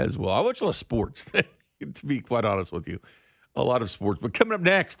as well. I watch a lot of sports, to be quite honest with you. A lot of sports. But coming up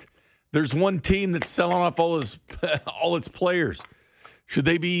next, there's one team that's selling off all its players. Should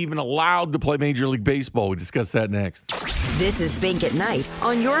they be even allowed to play Major League Baseball? We discuss that next. This is Bink at Night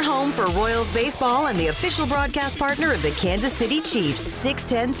on your home for Royals baseball and the official broadcast partner of the Kansas City Chiefs,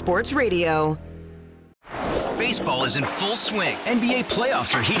 610 Sports Radio. Baseball is in full swing. NBA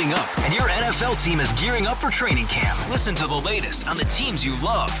playoffs are heating up, and your NFL team is gearing up for training camp. Listen to the latest on the teams you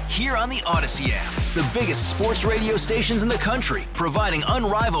love here on the Odyssey app. The biggest sports radio stations in the country, providing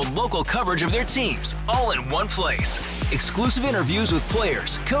unrivaled local coverage of their teams, all in one place. Exclusive interviews with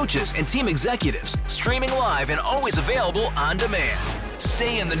players, coaches, and team executives, streaming live and always available on demand.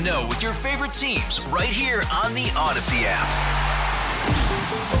 Stay in the know with your favorite teams right here on the Odyssey app.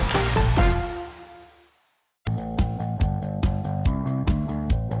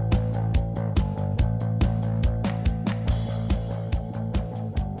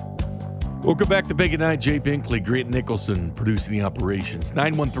 Welcome back to Bink at Night. Jay Binkley, Grant Nicholson producing the operations.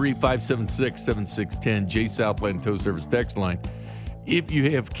 913-576-7610, Jay Southland Tow Service text line. If you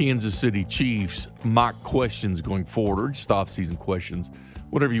have Kansas City Chiefs mock questions going forward or just off-season questions,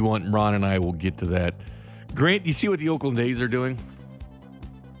 whatever you want, Ron and I will get to that. Grant, you see what the Oakland A's are doing?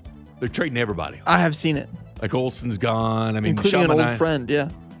 They're trading everybody. I have seen it. Like Olsen's gone. Including an old friend, yeah.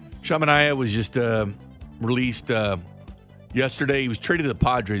 Shamanaya was just released yesterday. He was traded to the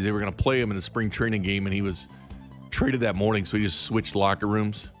Padres. They were going to play him in a spring training game, and he was traded that morning, so he just switched locker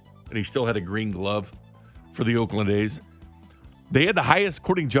rooms, and he still had a green glove for the Oakland A's. They had the highest,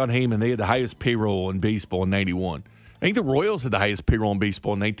 according to John Heyman, they had the highest payroll in baseball in 91. I think the Royals had the highest payroll in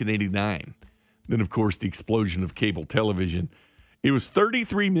baseball in 1989. Then, of course, the explosion of cable television. It was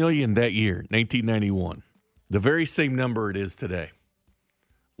 $33 million that year, 1991. The very same number it is today.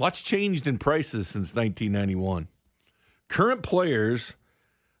 Lots changed in prices since 1991. Current players,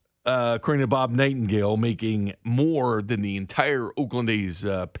 according to Bob Nightingale, making more than the entire Oakland A's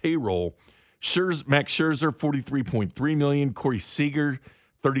payroll. Max Scherzer, $43.3 million. Corey Seager,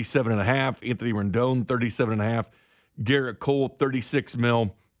 $37.5 million. Anthony Rendon, $37.5 million. Garrett Cole, $36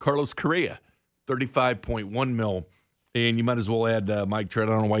 million. Carlos Correa, $35.1 million. And you might as well add Mike Trout.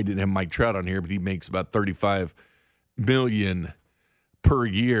 I don't know why he didn't have Mike Trout on here, but he makes about $35 million per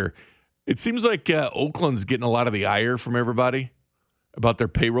year. It seems like Oakland's getting a lot of the ire from everybody about their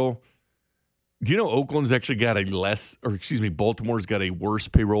payroll. Do you know Oakland's actually got Baltimore's got a worse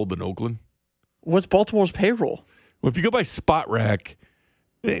payroll than Oakland? What's Baltimore's payroll? Well, if you go by Spot Rack,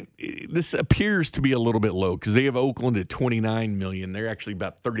 this appears to be a little bit low because they have Oakland at $29 million. They're actually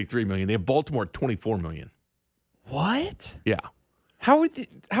about $33 million. They have Baltimore at $24 million. What? Yeah. How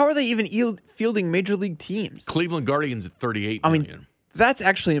are they even fielding major league teams? Cleveland Guardians at $38 million. That's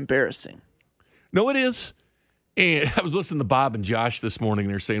actually embarrassing. No, it is. And I was listening to Bob and Josh this morning,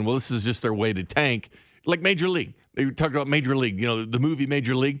 and they're saying, well, this is just their way to tank. Like Major League. They were talking about Major League. You know, the movie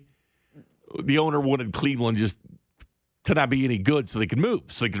Major League. The owner wanted Cleveland just to not be any good so they could move,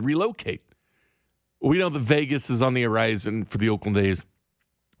 so they could relocate. We know that Vegas is on the horizon for the Oakland A's.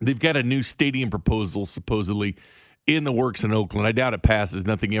 They've got a new stadium proposal supposedly in the works in Oakland. I doubt it passes.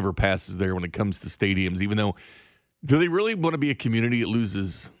 Nothing ever passes there when it comes to stadiums, even though do they really want to be a community that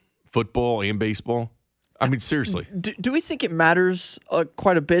loses football and baseball? I mean, seriously. Do we think it matters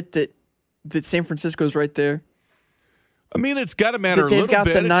quite a bit that San Francisco's right there? I mean, it's got to matter a little bit. They've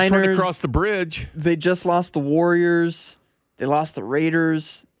got the Niners right across the bridge. They just lost the Warriors. They lost the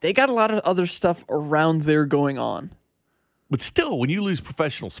Raiders. They got a lot of other stuff around there going on. But still, when you lose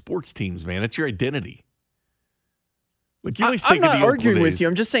professional sports teams, man, that's your identity. Like you always think I'm not of the arguing Oakland with A's. you.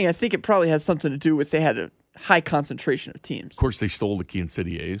 I'm just saying I think it probably has something to do with they had a high concentration of teams. Of course, they stole the Kansas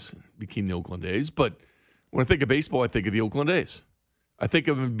City A's, became the Oakland A's. But when I think of baseball, I think of the Oakland A's. I think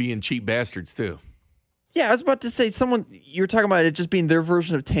of them being cheap bastards, too. Yeah, I was about to say, you were talking about it just being their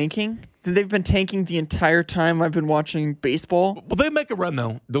version of tanking. They've been tanking the entire time I've been watching baseball. Well, they make a run,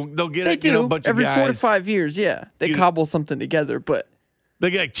 though. They'll get They do. a bunch Every of 4 to guys. 5 years, yeah. They cobble something together, but... They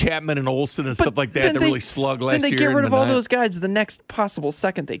get like Chapman and Olsen and stuff like that. They really slug last year. Then they get rid of all Manette. those guys the next possible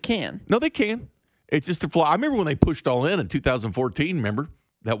second they can. No, they can. It's just a flaw. I remember when they pushed all in 2014, remember?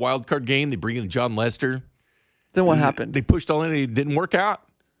 That wild card game, they bring in John Lester. Then what happened? They pushed all in. It didn't work out.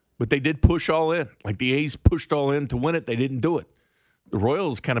 But they did push all in. Like the A's pushed all in to win it. They didn't do it. The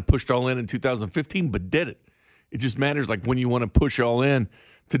Royals kind of pushed all in 2015, but did it. It just matters like when you want to push all in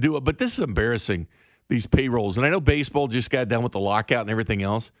to do it. But this is embarrassing, these payrolls. And I know baseball just got done with the lockout and everything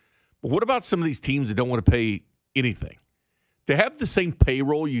else. But what about some of these teams that don't want to pay anything? To have the same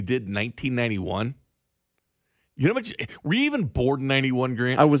payroll you did in 1991? You know how much? Were you even born in 91,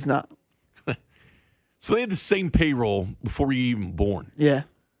 Grant? I was not. So they had the same payroll before you even born. Yeah.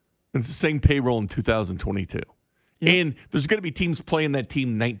 It's the same payroll in 2022. Yeah. And there's going to be teams playing that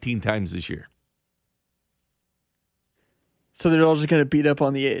team 19 times this year. So they're all just going to beat up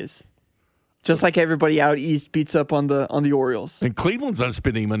on the A's. Just like everybody out east beats up on the Orioles. And Cleveland's not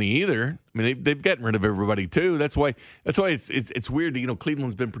spending money either. I mean, they've gotten rid of everybody too. That's why it's weird. You know,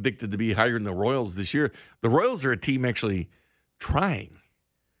 Cleveland's been predicted to be higher than the Royals this year. The Royals are a team actually trying.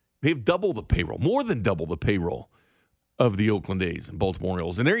 They've doubled the payroll, more than double the payroll of the Oakland A's and Baltimore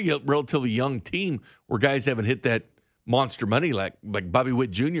Orioles. And they're a relatively young team where guys haven't hit that monster money like Bobby Witt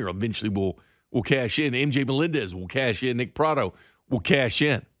Jr. eventually will cash in. MJ Melendez will cash in. Nick Pratto will cash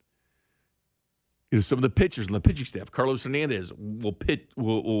in. You know, some of the pitchers and the pitching staff, Carlos Hernandez,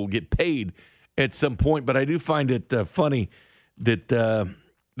 will get paid at some point. But I do find it funny that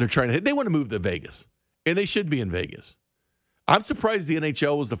they're trying to – they want to move to Vegas, and they should be in Vegas. I'm surprised the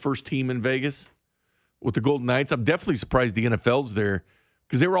NHL was the first team in Vegas with the Golden Knights. I'm definitely surprised the NFL's there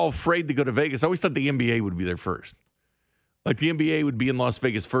because they were all afraid to go to Vegas. I always thought the NBA would be there first. Like the NBA would be in Las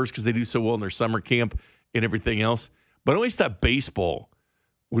Vegas first because they do so well in their summer camp and everything else. But I always thought baseball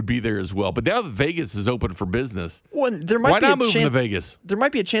would be there as well. But now that Vegas is open for business, why not move to Vegas? There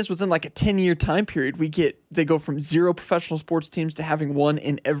might be a chance within like a 10-year time period they go from 0 professional sports teams to having one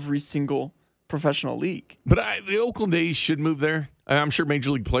in every single professional league. But the Oakland A's should move there. I'm sure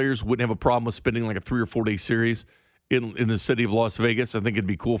Major League players wouldn't have a problem with spending like a 3 or 4 day series in the city of Las Vegas. I think it'd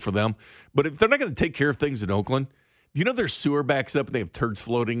be cool for them. But if they're not going to take care of things in Oakland, do you know their sewer backs up and they have turds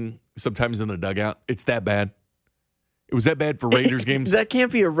floating sometimes in the dugout? It's that bad. It was that bad for Raiders games. That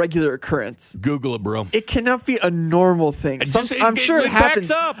can't be a regular occurrence. Google it, bro. It cannot be a normal thing. I'm sure it happens.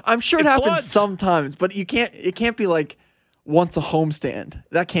 I'm sure it happens sometimes, but it can't be like once a homestand.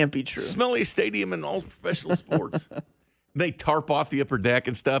 That can't be true. Smelliest stadium in all professional sports. They tarp off the upper deck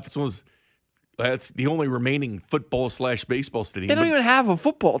and stuff. That's the only remaining football/baseball stadium. They don't even have a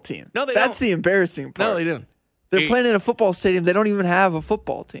football team. No, they That's don't. the embarrassing part. No, they don't. They're playing in a football stadium. They don't even have a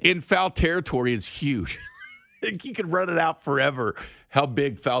football team. In foul territory, it's huge. You could run it out forever how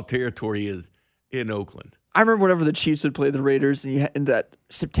big foul territory is in Oakland. I remember whenever the Chiefs would play the Raiders in that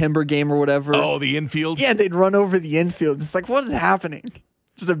September game or whatever. Oh, the infield? Yeah, they'd run over the infield. It's like, what is happening?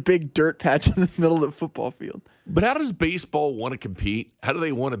 Just a big dirt patch in the middle of the football field. But how does baseball want to compete? How do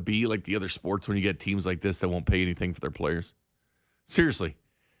they want to be like the other sports when you get teams like this that won't pay anything for their players? Seriously,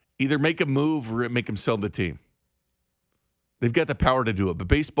 either make a move or make them sell the team. They've got the power to do it, but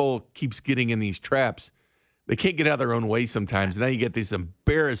baseball keeps getting in these traps. They can't get out of their own way sometimes. And now you get this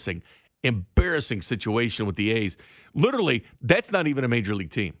embarrassing situation with the A's. Literally, that's not even a major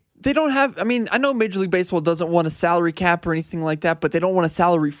league team. They don't have, I know Major League Baseball doesn't want a salary cap or anything like that, but they don't want a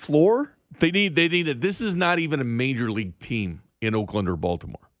salary floor? They need it. This is not even a major league team in Oakland or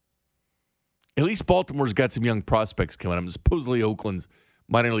Baltimore. At least Baltimore's got some young prospects coming up. Supposedly Oakland's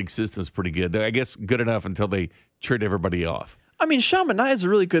minor league system's pretty good. I guess good enough until they trade everybody off. Sean Manaea is a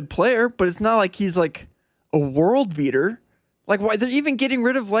really good player, but it's not like he's like a world beater. Like, why they're even getting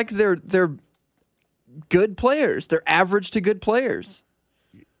rid of like their good players. They're average to good players.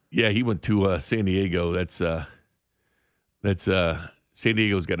 Yeah, he went to San Diego. That's San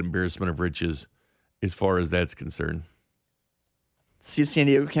Diego's got embarrassment of riches as far as that's concerned. See if San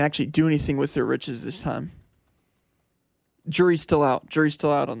Diego can actually do anything with their riches this time. Jury's still out. Jury's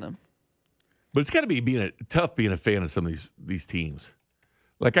still out on them. But it's got to be tough being a fan of some of these teams.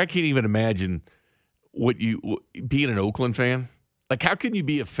 Like, I can't even imagine being an Oakland fan. Like, how can you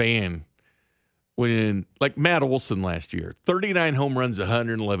be a fan when, like Matt Olson last year, 39 home runs,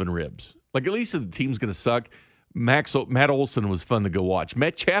 111 ribs. Like, at least if the team's going to suck, Matt Olson was fun to go watch.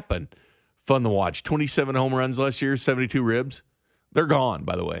 Matt Chapman, fun to watch. 27 home runs last year, 72 ribs. They're gone,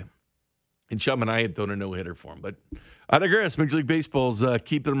 by the way. And Chum and I had thrown a no-hitter for him. But I digress. Major League Baseball's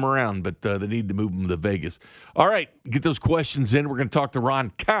keeping them around, but they need to move them to Vegas. All right, get those questions in. We're going to talk to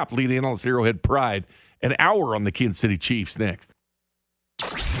Ron Kopp, lead analyst, Arrowhead Pride. An hour on the Kansas City Chiefs next.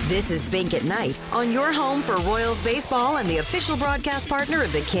 This is Bink at Night on your home for Royals baseball and the official broadcast partner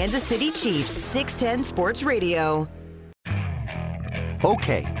of the Kansas City Chiefs, 610 Sports Radio.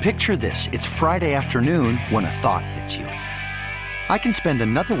 Okay, picture this. It's Friday afternoon when a thought hits you. I can spend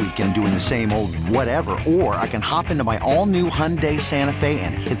another weekend doing the same old whatever, or I can hop into my all-new Hyundai Santa Fe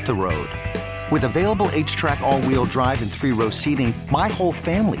and hit the road. With available H-Track all-wheel drive and 3-row seating, my whole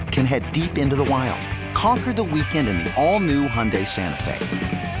family can head deep into the wild. Conquer the weekend in the all-new Hyundai Santa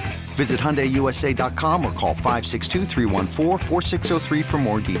Fe. Visit HyundaiUSA.com or call 562-314-4603 for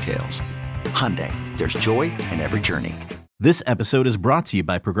more details. Hyundai, there's joy in every journey. This episode is brought to you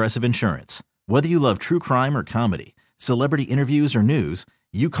by Progressive Insurance. Whether you love true crime or comedy, celebrity interviews or news,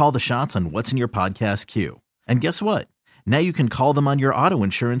 you call the shots on what's in your podcast queue. And guess what? Now you can call them on your auto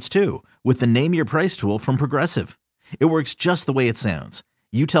insurance too with the Name Your Price tool from Progressive. It works just the way it sounds.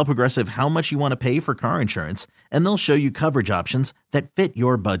 You tell Progressive how much you want to pay for car insurance, and they'll show you coverage options that fit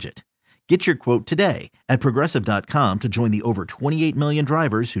your budget. Get your quote today at Progressive.com to join the over 28 million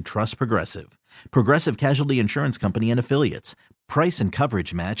drivers who trust Progressive. Progressive Casualty Insurance Company and Affiliates. Price and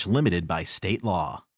coverage match limited by state law.